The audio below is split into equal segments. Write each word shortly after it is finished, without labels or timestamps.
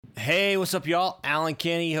Hey, what's up, y'all? Alan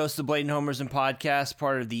Kenny, host of Blatant Homers and Podcast,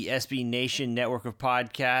 part of the SB Nation network of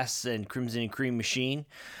podcasts and Crimson and Cream Machine.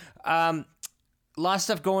 A lot of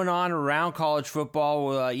stuff going on around college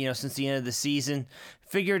football, since the end of the season.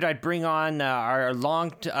 Figured I'd bring on our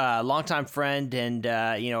longtime friend and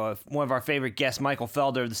one of our favorite guests, Michael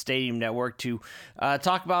Felder of the Stadium Network, to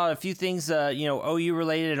talk about a few things, OU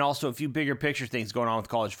related, and also a few bigger picture things going on with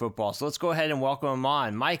college football. So let's go ahead and welcome him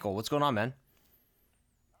on. Michael, what's going on, man?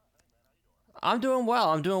 I'm doing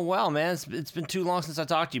well, man. It's been too long since I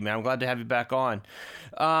talked to you, man. I'm glad to have you back on.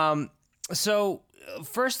 So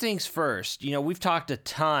first things first, we've talked a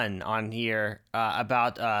ton on here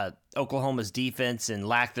about Oklahoma's defense and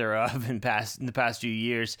lack thereof in the past few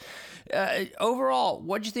years. Overall,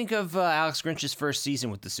 what'd you think of Alex Grinch's first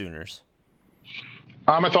season with the Sooners?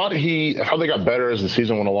 I thought they got better as the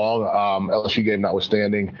season went along. LSU game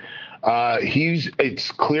notwithstanding,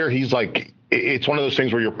 it's clear it's one of those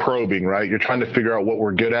things where you're probing, right? You're trying to figure out what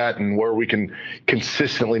we're good at and where we can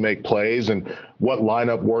consistently make plays and what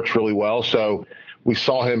lineup works really well. So we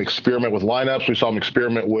saw him experiment with lineups. We saw him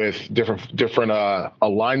experiment with different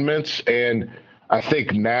alignments. And I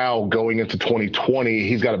think now going into 2020,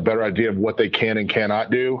 he's got a better idea of what they can and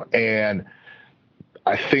cannot do. And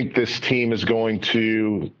I think this team is going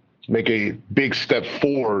to make a big step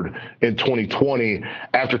forward in 2020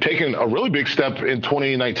 after taking a really big step in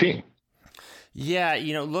 2019. Yeah,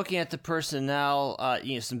 looking at the personnel,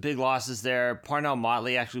 some big losses there. Parnell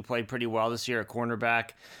Motley actually played pretty well this year at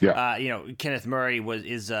cornerback. Yeah. Kenneth Murray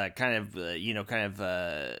is kind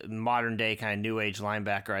of modern day kind of new age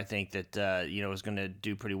linebacker. I think that is going to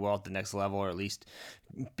do pretty well at the next level, or at least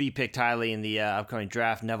be picked highly in the upcoming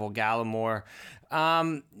draft. Neville Gallimore.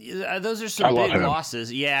 Those are some big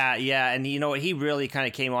losses. Yeah. And you know what? He really kind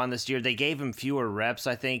of came on this year. They gave him fewer reps,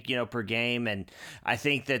 I think, per game. And I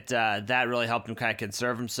think that that really helped him kind of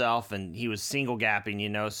conserve himself. And he was single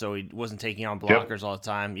gapping, so he wasn't taking on blockers all the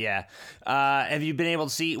time. Yeah. Have you been able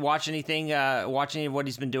to watch any of what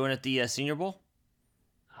he's been doing at the Senior Bowl?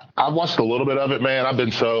 I've watched a little bit of it, man. I've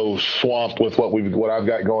been so swamped with what I've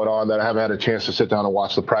got going on that I haven't had a chance to sit down and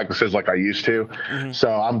watch the practices like I used to. Mm-hmm. So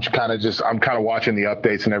I'm kind of watching the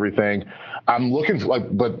updates and everything. I'm looking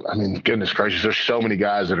goodness gracious, there's so many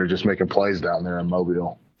guys that are just making plays down there in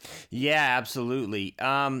Mobile. Yeah, absolutely.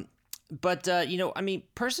 But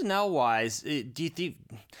personnel-wise, do you think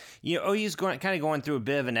OU's going through a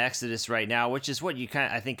bit of an exodus right now, which is what you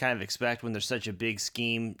kind of expect when there's such a big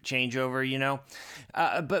scheme changeover,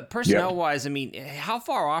 But personnel-wise, how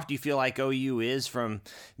far off do you feel like OU is from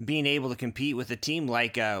being able to compete with a team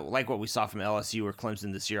like what we saw from LSU or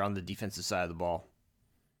Clemson this year on the defensive side of the ball?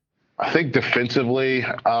 I think defensively,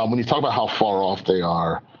 when you talk about how far off they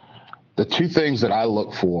are, the two things that I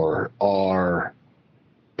look for are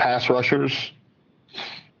pass rushers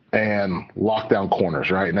and lockdown corners,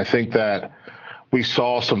 right? And I think that we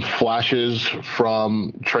saw some flashes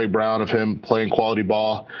from Trey Brown of him playing quality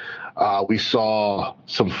ball. We saw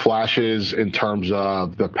some flashes in terms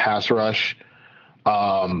of the pass rush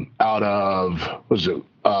out of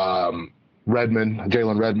Jalen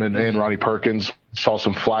Redmond and Ronnie Perkins. Saw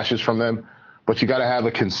some flashes from them. But you got to have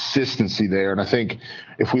a consistency there. And I think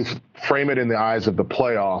if we frame it in the eyes of the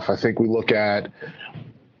playoff, I think we look at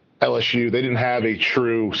LSU, they didn't have a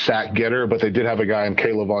true sack getter, but they did have a guy in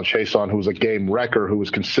Caleb Von Chason who was a game wrecker, who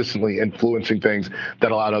was consistently influencing things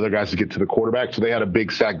that allowed other guys to get to the quarterback. So they had a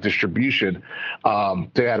big sack distribution.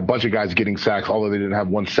 They had a bunch of guys getting sacks, although they didn't have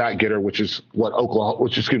one sack getter, which is what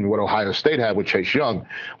Ohio State had with Chase Young.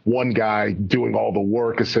 One guy doing all the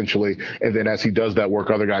work essentially, and then as he does that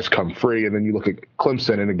work, other guys come free. And then you look at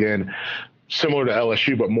Clemson, and again, similar to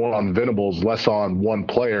LSU, but more on Venables, less on one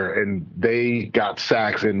player. And they got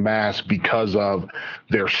sacks in mass because of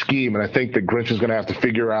their scheme. And I think that Grinch is going to have to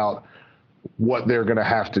figure out what they're going to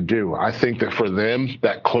have to do. I think that for them,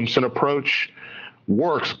 that Clemson approach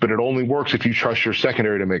works, but it only works if you trust your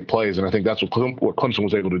secondary to make plays. And I think that's what Clemson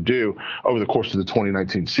was able to do over the course of the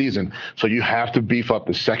 2019 season. So you have to beef up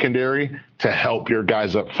the secondary to help your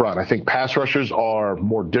guys up front. I think pass rushers are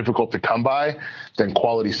more difficult to come by than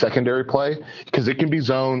quality secondary play because it can be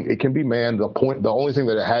zone, it can be man. The only thing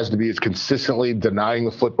that it has to be is consistently denying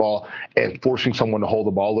the football and forcing someone to hold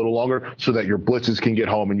the ball a little longer so that your blitzes can get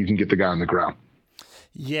home and you can get the guy on the ground.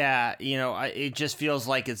 Yeah, it just feels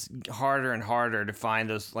like it's harder and harder to find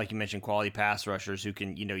those, like you mentioned, quality pass rushers who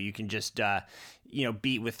can, you can just,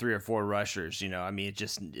 beat with 3 or 4 rushers.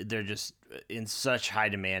 They're just in such high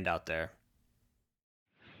demand out there.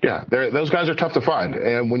 Yeah, those guys are tough to find.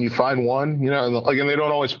 And when you find one, and they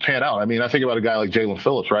don't always pan out. I think about a guy like Jalen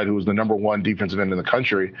Phillips, right, who was the number 1 defensive end in the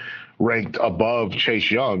country, ranked above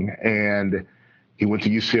Chase Young. And He went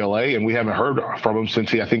to UCLA, and we haven't heard from him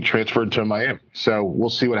since he, I think, transferred to Miami. So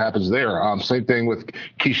we'll see what happens there. Same thing with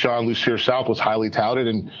Keyshawn Lucier-South, was highly touted,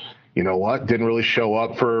 and you know what? Didn't really show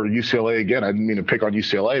up for UCLA again. I didn't mean to pick on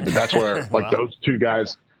UCLA, but that's where those two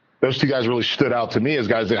guys really stood out to me as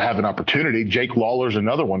guys that have an opportunity. Jake Lawler's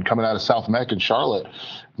another one coming out of South Meck in Charlotte,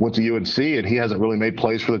 went to UNC, and he hasn't really made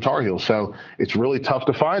plays for the Tar Heels. So it's really tough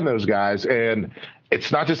to find those guys. And it's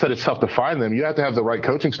not just that it's tough to find them. You have to have the right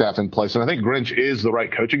coaching staff in place. And I think Grinch is the right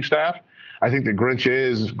coaching staff. I think that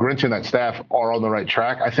Grinch and that staff are on the right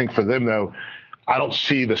track. I think for them, though, I don't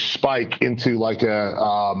see the spike into like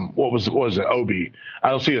a what was it, Obi. I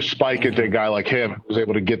don't see a spike into a guy like him who was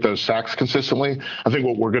able to get those sacks consistently. I think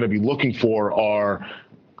what we're going to be looking for are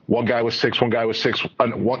one guy with six,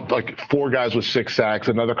 like 4 guys with 6 sacks,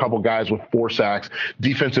 another couple guys with 4 sacks,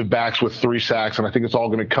 defensive backs with 3 sacks, and I think it's all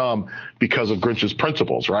going to come because of Grinch's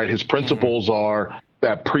principles, right? His principles are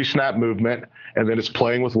that pre-snap movement, and then it's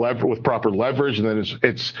playing with proper leverage, and then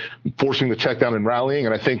it's forcing the check down and rallying.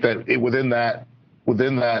 And I think that within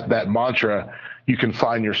that mantra, you can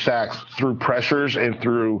find your sacks through pressures and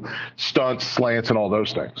through stunts, slants, and all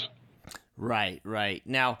those things. Right.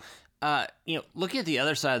 Now, looking at the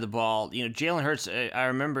other side of the ball, Jalen Hurts, I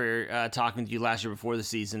remember talking to you last year before the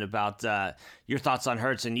season about your thoughts on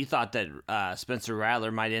Hurts, and you thought that Spencer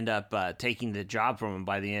Rattler might end up taking the job from him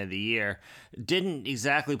by the end of the year. Didn't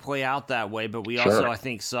exactly play out that way, but we also, I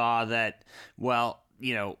think, saw that,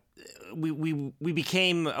 we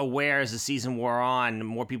became aware as the season wore on.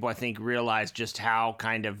 More people, I think, realized just how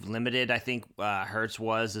kind of limited I think Hurts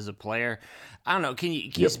was as a player. I don't know. Can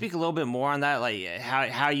you speak a little bit more on that? Like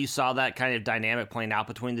how you saw that kind of dynamic playing out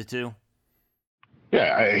between the two?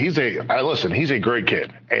 Yeah, he's a great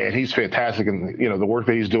kid, and he's fantastic. And, the work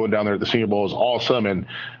that he's doing down there at the Senior Bowl is awesome. And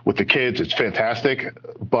with the kids, it's fantastic.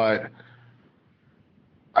 But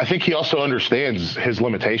I think he also understands his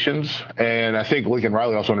limitations. And I think Lincoln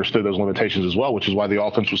Riley also understood those limitations as well, which is why the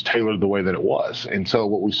offense was tailored the way that it was. And so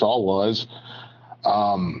what we saw was,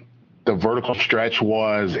 the vertical stretch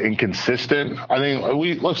was inconsistent. I think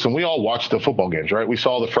we all watched the football games, right? We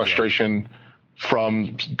saw the frustration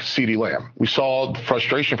from CeeDee Lamb. We saw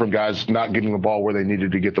frustration from guys not getting the ball where they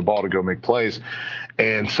needed to get the ball to go make plays.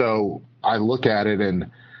 And so I look at it, and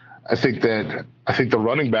I think the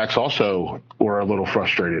running backs also were a little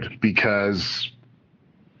frustrated, because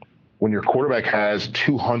when your quarterback has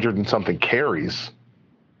 200 and something carries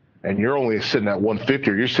and you're only sitting at 150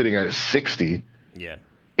 or you're sitting at 60,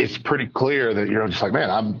 it's pretty clear that you're just like,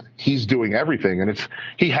 man, he's doing everything. And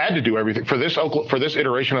he had to do everything for this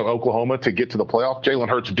iteration of Oklahoma to get to the playoff. Jalen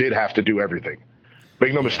Hurts did have to do everything.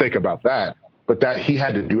 Make no mistake about that. But that he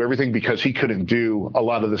had to do everything because he couldn't do a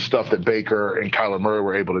lot of the stuff that Baker and Kyler Murray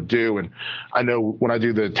were able to do. And I know when I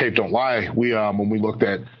do the Tape Don't Lie, when we looked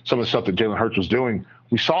at some of the stuff that Jalen Hurts was doing,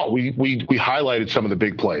 we highlighted some of the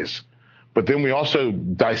big plays, but then we also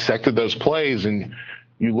dissected those plays, and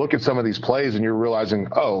you look at some of these plays and you're realizing,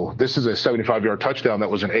 oh, this is a 75-yard touchdown that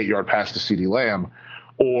was an 8-yard pass to CeeDee Lamb.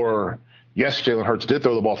 Or, yes, Jalen Hurts did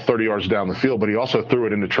throw the ball 30 yards down the field, but he also threw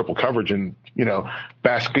it into triple coverage, and,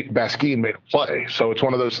 Baskine made a play. So it's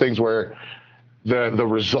one of those things where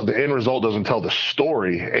the end result doesn't tell the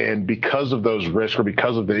story. And because of those risks, or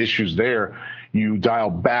because of the issues there, you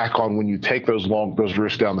dial back on when you take those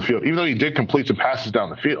risks down the field. Even though he did complete some passes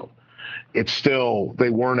down the field, it's still,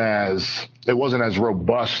 it wasn't as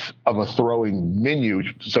robust of a throwing menu,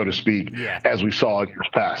 so to speak, as we saw in years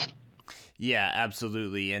past. Yeah,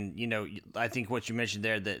 absolutely. And, I think what you mentioned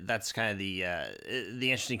there, that's kind of the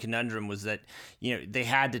interesting conundrum, was that, they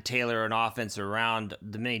had to tailor an offense around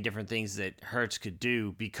the many different things that Hurts could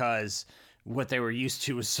do, because what they were used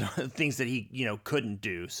to was things that he, couldn't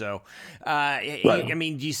do. So, right. I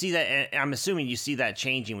mean, do you see that? I'm assuming you see that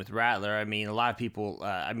changing with Rattler. I mean, a lot of people,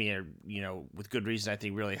 are, with good reason, I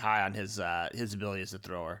think, really high on his ability as a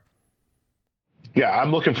thrower. Yeah,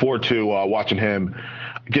 I'm looking forward to watching him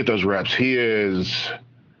get those reps. Kid's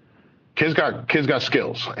got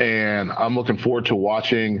skills, and I'm looking forward to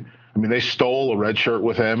watching. I mean, they stole a red shirt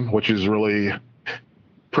with him, which is really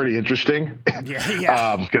pretty interesting.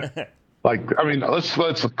 Yeah. Let's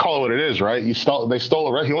call it what it is, right? They stole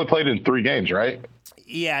a red. He only played in 3 games, right?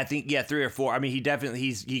 Yeah, I think 3 or 4. I mean, he got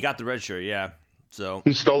the red shirt. Yeah. So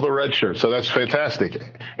he stole the red shirt, so that's fantastic,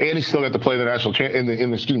 and he still got to play the national in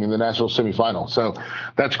the national semifinal. So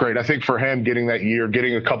that's great. I think for him, getting that year,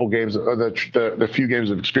 getting a couple games, the few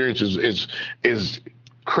games of experience is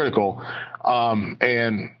critical.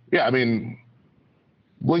 And yeah, I mean,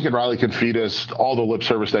 Lincoln Riley can feed us all the lip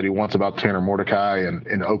service that he wants about Tanner Mordecai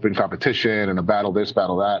and open competition and a battle this,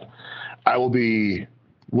 battle that. I will be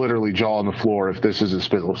literally jaw on the floor if this is a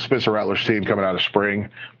Spencer Rattler's team coming out of spring,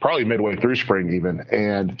 probably midway through spring even.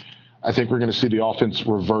 And I think we're going to see the offense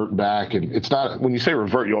revert back. And it's not, when you say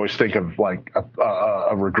revert, you always think of like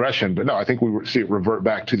a regression. But no, I think we see it revert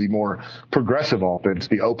back to the more progressive offense,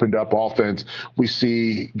 the opened up offense. We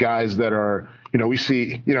see guys that are, we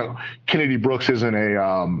see, Kennedy Brooks isn't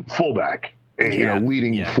a fullback,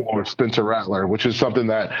 leading for Spencer Rattler, which is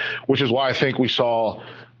why I think we saw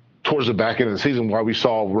towards the back end of the season, why we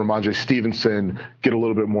saw Ramondre Stevenson get a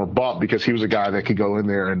little bit more bump, because he was a guy that could go in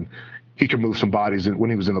there and he could move some bodies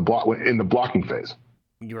when he was in the blocking phase.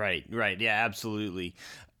 Right. Yeah, absolutely.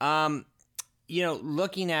 Looking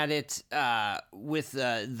at it with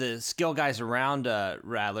the skill guys around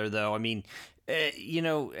Rattler, though, I mean,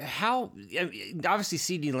 obviously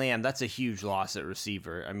CeeDee Lamb, that's a huge loss at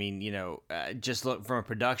receiver. I mean, just look from a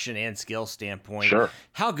production and skill standpoint. Sure.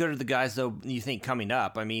 How good are the guys, though, you think, coming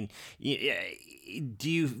up? I mean, do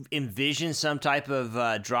you envision some type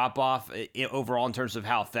of drop off overall in terms of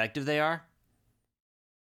how effective they are?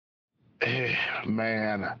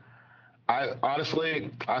 Man, I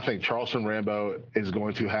think Charleston Rambo is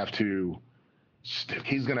going to have to.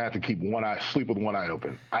 He's going to have to sleep with one eye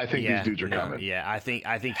open. I think these dudes are coming. Yeah, I think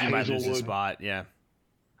he might lose his spot. Yeah,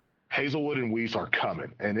 Hazelwood and Weiss are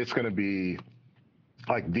coming, and it's going to be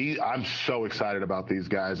like I'm so excited about these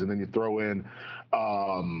guys. And then you throw in,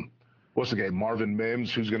 what's the game? Marvin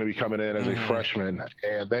Mims, who's going to be coming in as a freshman,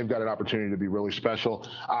 and they've got an opportunity to be really special.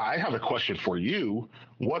 I have a question for you.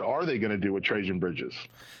 What are they going to do with Trajan Bridges?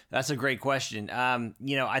 That's a great question.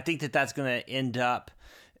 I think that's going to end up,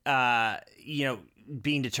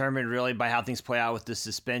 being determined really by how things play out with the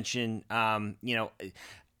suspension.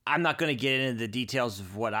 I'm not going to get into the details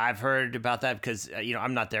of what I've heard about that because,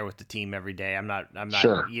 I'm not there with the team every day. I'm not,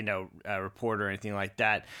 sure. A reporter or anything like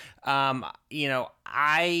that.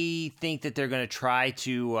 I think that they're going to try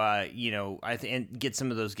to, and get some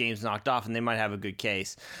of those games knocked off, and they might have a good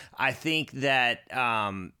case. I think that,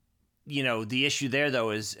 the issue there though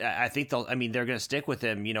is I think they're going to stick with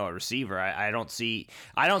him, at receiver. I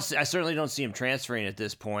certainly don't see him transferring at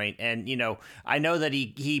this point. And, I know that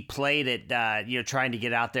he played at, trying to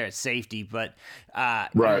get out there at safety, but,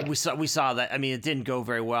 right. we saw that. I mean, it didn't go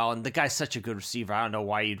very well, and the guy's such a good receiver. I don't know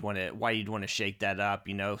why you'd want to shake that up,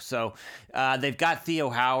 So, they've got Theo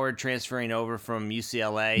Howard transferring over from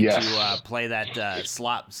UCLA to play that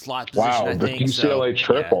slot position. Wow, I think the UCLA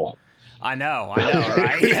triple. Yeah. I know,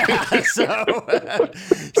 right? Yeah.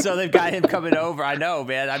 So they've got him coming over. I know,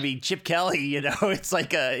 man. I mean, Chip Kelly, it's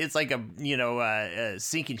like a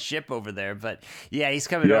sinking ship over there. But yeah, he's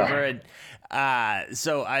coming over, and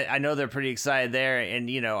so I know they're pretty excited there.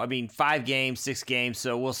 And 5 games, 6 games.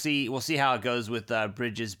 So we'll see how it goes with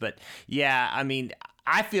Bridges. But yeah, I mean,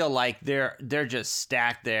 I feel like they're just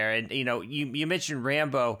stacked there. And, you mentioned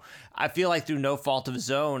Rambo. I feel like through no fault of his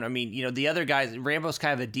own. I mean, the other guys, Rambo's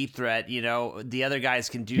kind of a deep threat. The other guys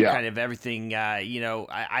can do kind of everything.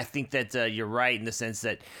 I think that you're right in the sense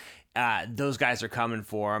that those guys are coming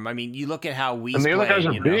for him. I mean, you look at how Weiss and the other guys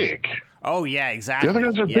are big. Oh, yeah, exactly. The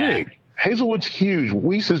other guys are big. Hazelwood's huge.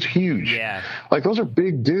 Weiss is huge. Yeah. Like, those are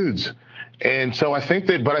big dudes. And so I think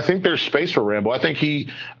there's space for Rambo. I think he's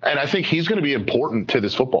going to be important to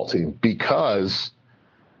this football team because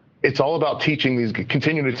it's all about continuing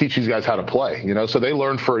to teach these guys how to play, So they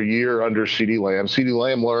learned for a year under CeeDee Lamb. CeeDee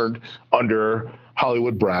Lamb learned under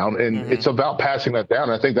Hollywood Brown, and it's about passing that down.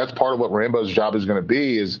 And I think that's part of what Rambo's job is going to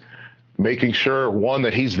be, is making sure, one,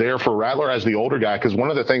 that he's there for Rattler as the older guy. Because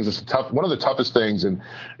one of the toughest things, and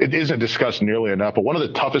it isn't discussed nearly enough, but one of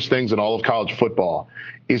the toughest things in all of college football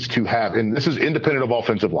is to have, and this is independent of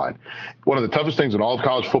offensive line, one of the toughest things in all of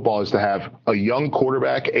college football is to have a young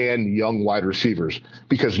quarterback and young wide receivers,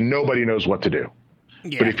 because nobody knows what to do.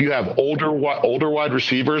 Yeah. But if you have older wide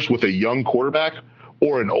receivers with a young quarterback,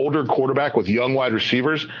 or an older quarterback with young wide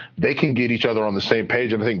receivers, they can get each other on the same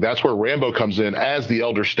page. And I think that's where Rambo comes in as the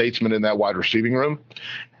elder statesman in that wide receiving room,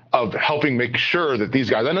 of helping make sure that these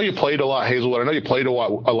guys, I know you played a lot, Hazelwood, I know you played a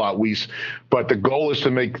lot, Weiss, but the goal is to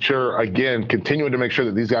make sure, again, continuing to make sure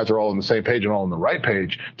that these guys are all on the same page and all on the right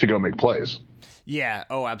page to go make plays. Yeah.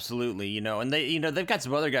 Oh, absolutely. And they, they've got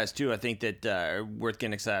some other guys too, I think, that are worth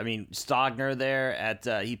getting excited. I mean, Stogner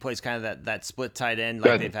there he plays kind of that split tight end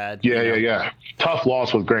they've had. Yeah. Tough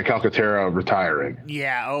loss with Grant Calcaterra retiring.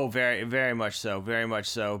 Yeah. Oh, very, very much so. Very much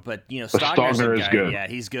so. But, Stogner is good. Yeah,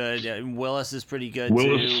 he's good. Willis is pretty good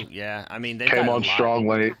too. Yeah. I mean, they came on strong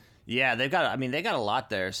late. Yeah, they got a lot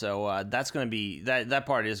there. So that's going to be, that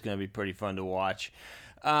part is going to be pretty fun to watch.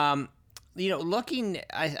 Looking,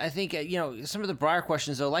 I think, some of the broader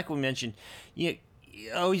questions, though, like we mentioned,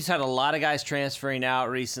 he's had a lot of guys transferring out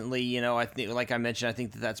recently. I think, like I mentioned, I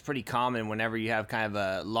think that's pretty common whenever you have kind of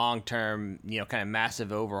a long-term, kind of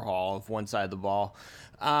massive overhaul of one side of the ball.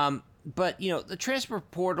 But the transfer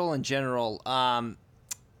portal in general,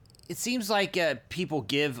 it seems like people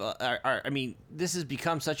give. I mean, this has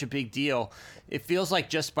become such a big deal. It feels like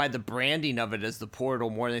just by the branding of it as the portal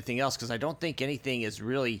more than anything else, because I don't think anything is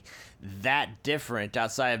really that different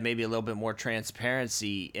outside of maybe a little bit more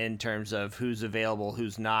transparency in terms of who's available,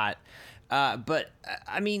 who's not. But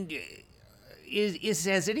I mean,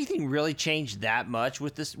 has anything really changed that much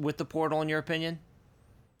with the portal in your opinion?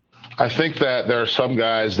 I think that there are some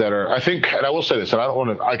guys that are, and I will say this, and I don't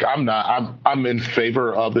want to, I'm in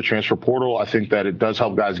favor of the transfer portal. I think that it does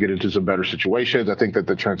help guys get into some better situations. I think that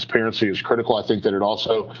the transparency is critical. I think that it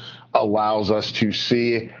also allows us to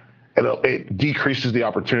see, it decreases the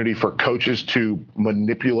opportunity for coaches to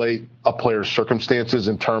manipulate a player's circumstances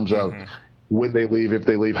in terms of when they leave, if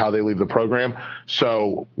they leave, how they leave the program.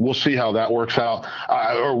 So we'll see how that works out,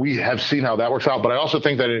 or we have seen how that works out. But I also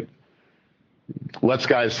think that it lets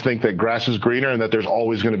guys think that grass is greener and that there's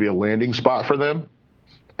always going to be a landing spot for them.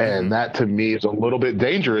 And that to me is a little bit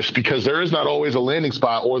dangerous because there is not always a landing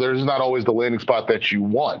spot, or there's not always the landing spot that you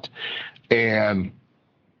want. And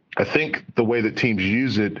I think the way that teams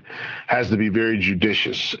use it has to be very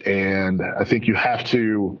judicious. And I think you have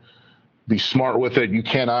to be smart with it. You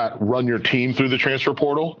cannot run your team through the transfer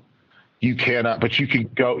portal. You cannot, but you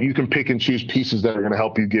can pick and choose pieces that are going to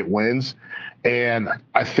help you get wins. And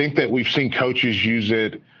I think that we've seen coaches use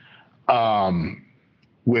it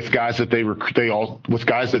with guys that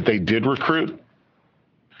they did recruit,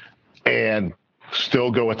 and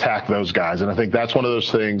still go attack those guys. And I think that's one of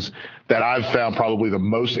those things that I've found probably the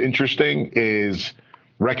most interesting is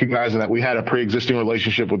recognizing that we had a pre-existing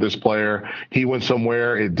relationship with this player. He went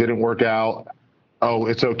somewhere, it didn't work out. Oh,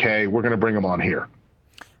 it's okay. We're going to bring him on here.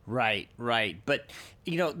 Right. But,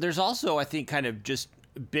 there's also, I think, kind of just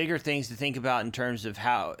bigger things to think about in terms of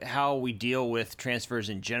how we deal with transfers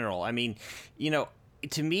in general. I mean,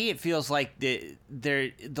 to me, it feels like the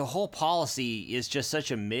whole policy is just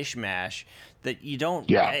such a mishmash that you don't.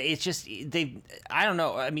 Yeah. It's just I don't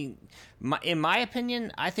know. I mean, in my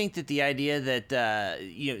opinion, I think that the idea that the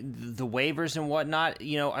waivers and whatnot.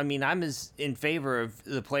 I mean, I'm as in favor of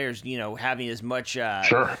the players having as much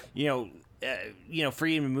sure.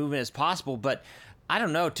 Freedom of movement as possible, but I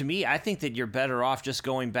don't know. To me, I think that you're better off just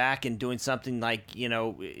going back and doing something like,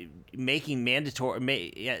 making mandatory,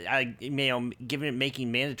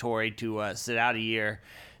 making mandatory to sit out a year,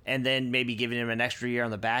 and then maybe giving him an extra year on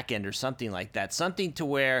the back end or something like that. Something to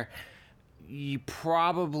where you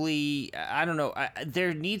probably, I don't know,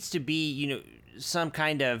 there needs to be, some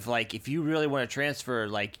kind of like, if you really want to transfer,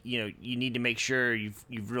 like, you need to make sure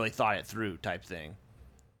you've really thought it through type thing.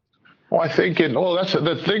 Well, that's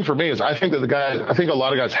the thing for me is I think that a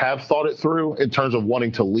lot of guys have thought it through in terms of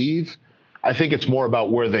wanting to leave. I think it's more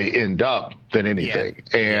about where they end up than anything.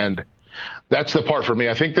 Yeah. And that's the part for me.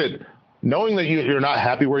 I think that knowing that you're not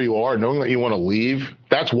happy where you are, knowing that you want to leave,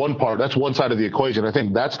 that's one part. That's one side of the equation. I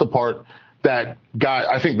think that's the part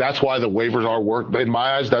I think that's why the waivers are work. In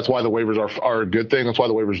my eyes, that's why the waivers are a good thing. That's why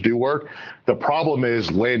the waivers do work. The problem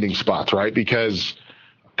is landing spots, right? Because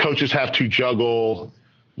coaches have to juggle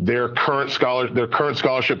their current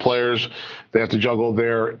scholarship players. They have to juggle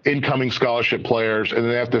their incoming scholarship players, and then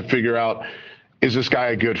they have to figure out, is this guy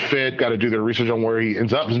a good fit? Got to do their research on where he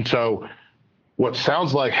ends up. And so what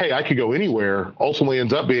sounds like, hey, I could go anywhere, ultimately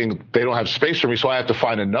ends up being they don't have space for me, so I have to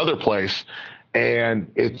find another place.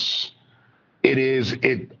 And it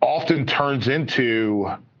often turns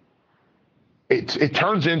into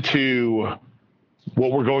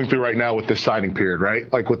what we're going through right now with this signing period,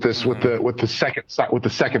 right? Like with the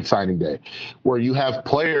second signing day, where you have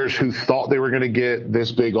players who thought they were going to get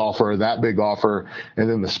this big offer or that big offer, and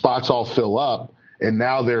then the spots all fill up, and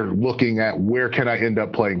now they're looking at where can I end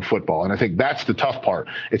up playing football. And I think that's the tough part.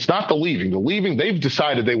 It's not the leaving. The leaving, they've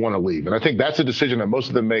decided they want to leave, and I think that's a decision that most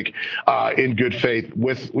of them make in good faith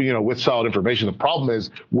with solid information. The problem is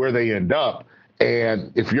where they end up,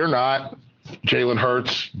 and if you're not Jalen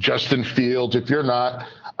Hurts, Justin Fields, if you're not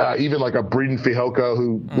even like a Breeden Fehoko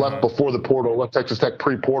who left before the portal, left Texas Tech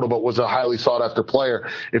pre-portal, but was a highly sought after player.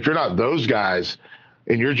 If you're not those guys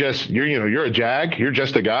and you're a Jag, you're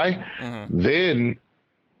just a guy, then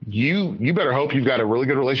you better hope you've got a really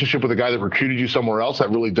good relationship with a guy that recruited you somewhere else that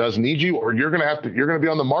really does need you, or you're going to be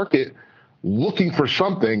on the market looking for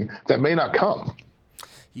something that may not come.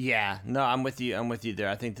 Yeah, no, I'm with you there.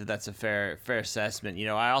 I think that's a fair assessment.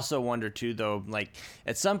 I also wonder too, though, like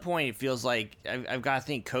at some point it feels like I've got to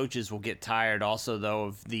think coaches will get tired also, though,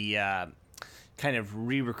 of the kind kind of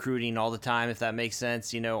re-recruiting all the time, if that makes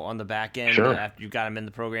sense, on the back end Sure. after you've got them in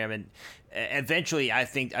the program. And eventually I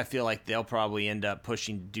feel like they'll probably end up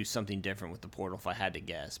pushing to do something different with the portal if I had to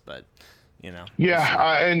guess, but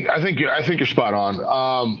Yeah, and I think you're spot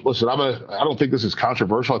on. Listen, I don't think this is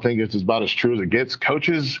controversial. I think it's about as true as it gets.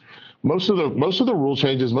 Coaches, most of the rule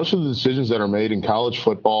changes, most of the decisions that are made in college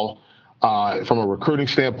football, from a recruiting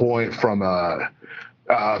standpoint, from a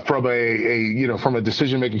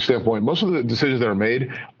decision making standpoint, most of the decisions that are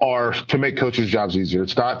made are to make coaches' jobs easier.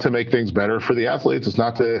 It's not to make things better for the athletes. It's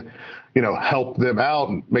not to help them out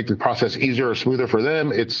and make the process easier or smoother for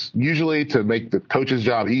them. It's usually to make the coach's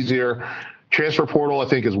job easier. Transfer portal, I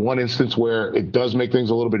think, is one instance where it does make things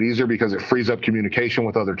a little bit easier because it frees up communication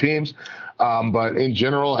with other teams. But in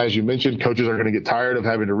general, as you mentioned, coaches are going to get tired of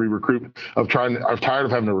having to re-recruit, are tired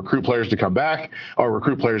of having to recruit players to come back or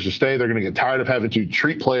recruit players to stay. They're going to get tired of having to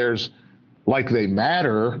treat players like they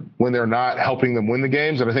matter when they're not helping them win the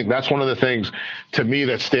games. And I think that's one of the things, to me,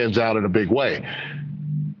 that stands out in a big way.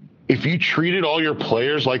 If you treated all your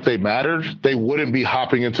players like they mattered, they wouldn't be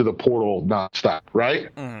hopping into the portal nonstop,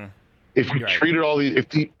 right? Mm-hmm. If you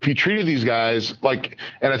treated these guys like,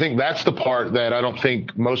 and I think that's the part that I don't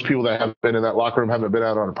think most people that have been in that locker room, haven't been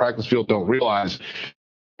out on a practice field, don't realize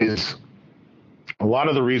is a lot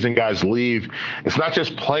of the reason guys leave. It's not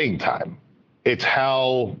just playing time; it's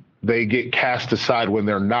how they get cast aside when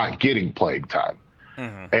they're not getting playing time.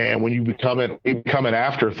 Mm-hmm. And when you become an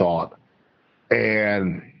afterthought,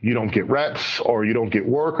 and you don't get reps, or you don't get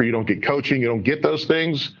work, or you don't get coaching, you don't get those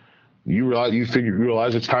things. You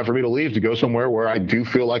realize it's time for me to leave to go somewhere where I do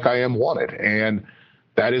feel like I am wanted. And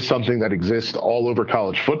that is something that exists all over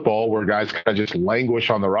college football, where guys kind of just languish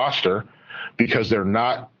on the roster because they're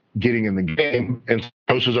not getting in the game. And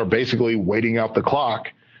coaches are basically waiting out the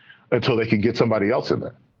clock until they can get somebody else in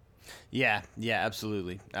there. Yeah,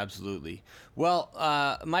 absolutely. Well,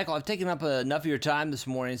 Michael, I've taken up enough of your time this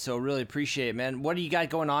morning, so really appreciate it, man. What do you got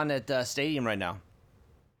going on at Stadium right now?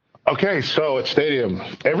 Okay, so at Stadium,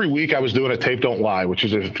 every week I was doing a Tape Don't Lie, which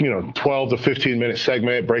is a 12 to 15-minute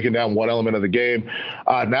segment breaking down one element of the game.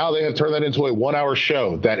 Now they have turned that into a 1-hour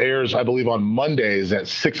show that airs, I believe, on Mondays at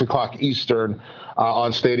 6 o'clock Eastern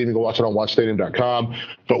on Stadium. You can watch it on watchstadium.com.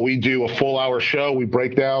 But we do a full-hour show. We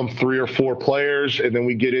break down 3 or 4 players, and then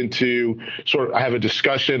we get into I have a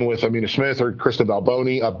discussion with Amina Smith or Krista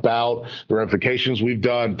Balboni about the ramifications. We've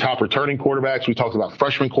done top returning quarterbacks. We talked about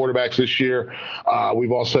freshman quarterbacks this year.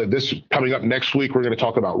 We've also, this coming up next week, we're going to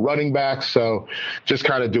talk about running backs. So just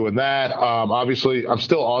kind of doing that. Obviously, I'm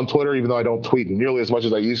still on Twitter, even though I don't tweet nearly as much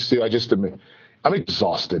as I used to. I'm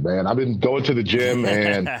exhausted, man. I've been going to the gym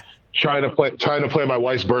and trying to play my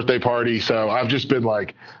wife's birthday party. So I've just been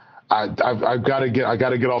like, I've got to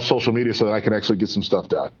get off social media so that I can actually get some stuff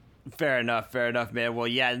done. Fair enough, man. Well,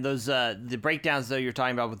 yeah, and those the breakdowns though you're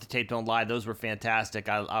talking about with the Tape Don't Lie, those were fantastic.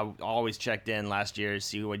 I always checked in last year to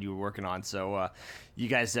see what you were working on. So you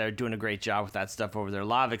guys are doing a great job with that stuff over there. A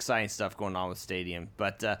lot of exciting stuff going on with Stadium.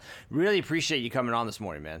 But really appreciate you coming on this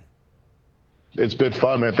morning, man. It's been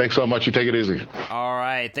fun, man. Thanks so much. You take it easy. All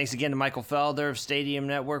right. Thanks again to Michael Felder of Stadium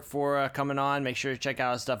Network for coming on. Make sure to check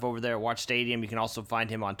out his stuff over there at Watch Stadium. You can also find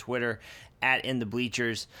him on Twitter at In the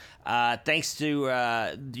Bleachers. Thanks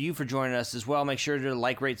to you for joining us as well. Make sure to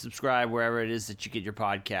like, rate, subscribe wherever it is that you get your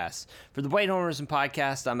podcasts. For the White Homerism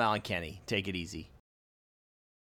Podcast, I'm Alan Kenny. Take it easy.